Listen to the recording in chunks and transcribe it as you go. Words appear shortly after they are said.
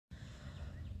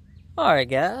Alright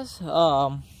guys, we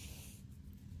got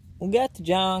the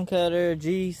Jon Cutter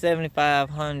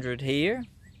G7500 here,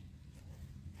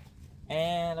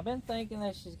 and I've been thinking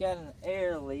that she's got an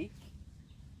air leak,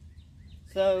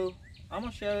 so I'm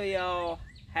going to show y'all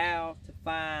how to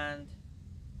find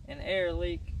an air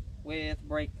leak with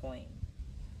brake clean.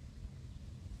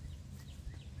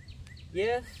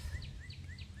 Yes,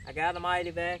 I got a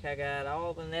mighty vac. I got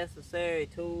all the necessary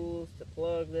tools to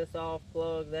plug this off,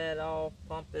 plug that off,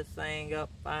 pump this thing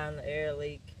up, find the air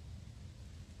leak.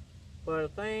 But a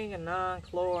thing of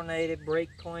non-chlorinated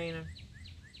brake cleaner,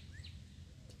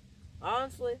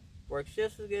 honestly, works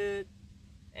just as good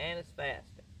and it's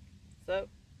faster. So,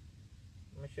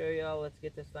 I'm going to show y'all. Let's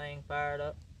get this thing fired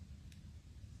up.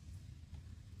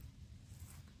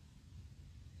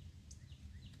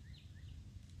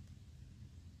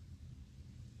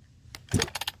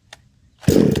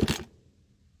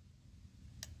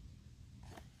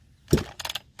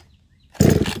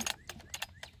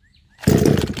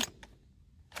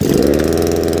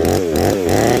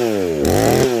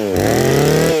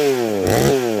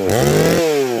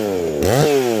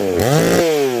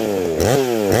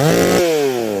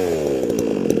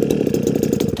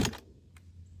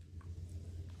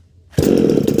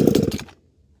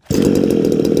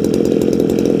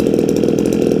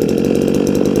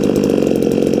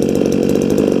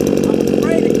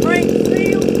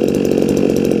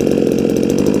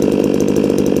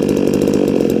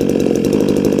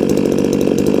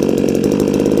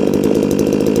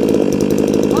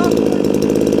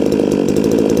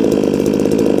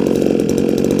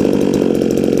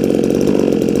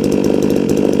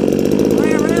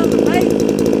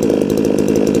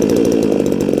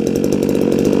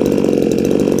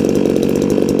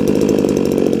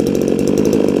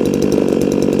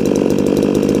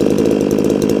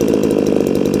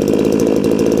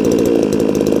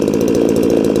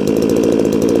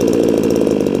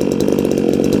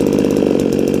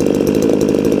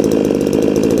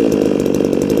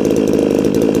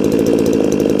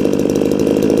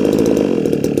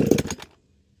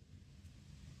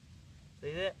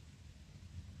 See that?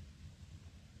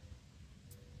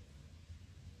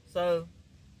 So,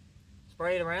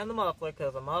 spray it around the muffler,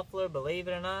 because a muffler, believe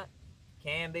it or not,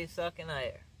 can be sucking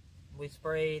air. We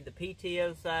sprayed the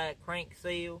PTO side crank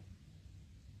seal.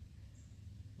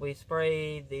 We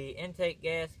sprayed the intake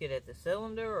gasket at the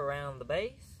cylinder around the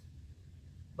base.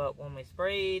 But when we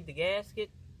sprayed the gasket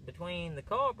between the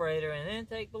carburetor and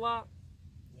intake block,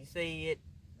 you see it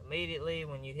immediately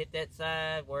when you hit that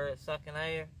side where it's sucking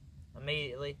air,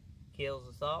 immediately kills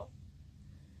us all.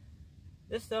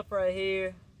 This stuff right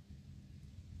here,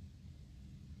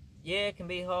 yeah, it can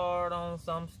be hard on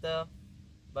some stuff,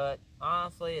 but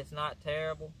honestly, it's not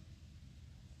terrible.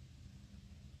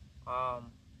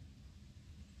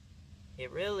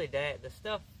 It really, the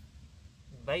stuff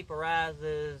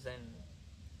vaporizes and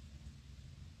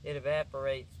it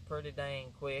evaporates pretty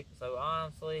dang quick. So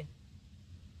honestly,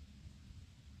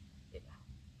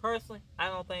 personally, I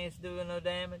don't think it's doing no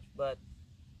damage, but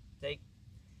to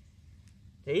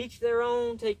each their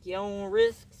own, take your own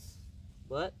risks,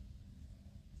 but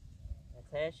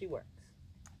that's how she works.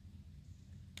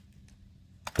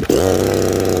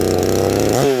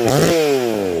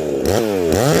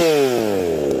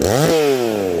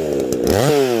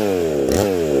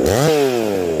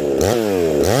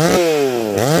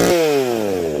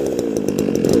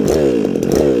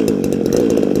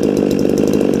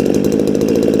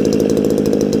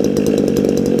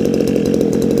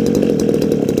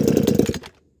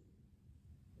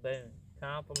 Boom,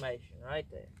 confirmation right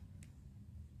there.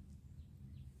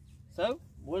 So,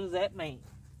 what does that mean?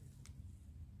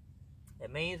 It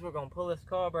means we're going to pull this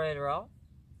carburetor off.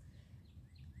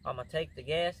 I'm going to take the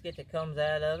gasket that comes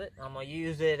out of it. I'm going to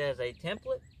use it as a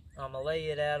template. I'm going to lay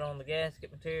it out on the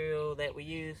gasket material that we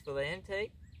use for the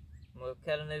intake. We'll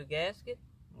cut a new gasket.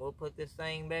 We'll put this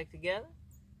thing back together.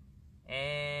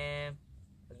 And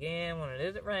again, when it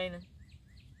isn't raining,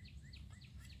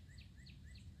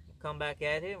 we'll come back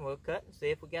at it and we'll cut and see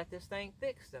if we got this thing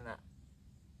fixed or not.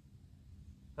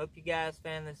 Hope you guys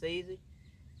found this easy.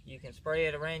 You can spray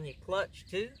it around your clutch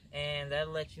too, and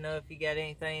that'll let you know if you got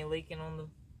anything leaking on the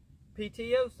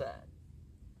PTO side.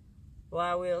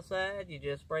 Flywheel side, you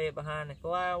just spray it behind the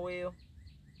flywheel.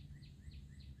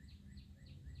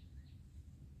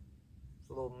 It's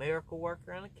a little miracle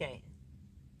worker in a can.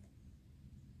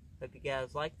 Hope you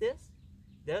guys like this.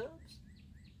 Dubs,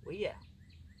 we out.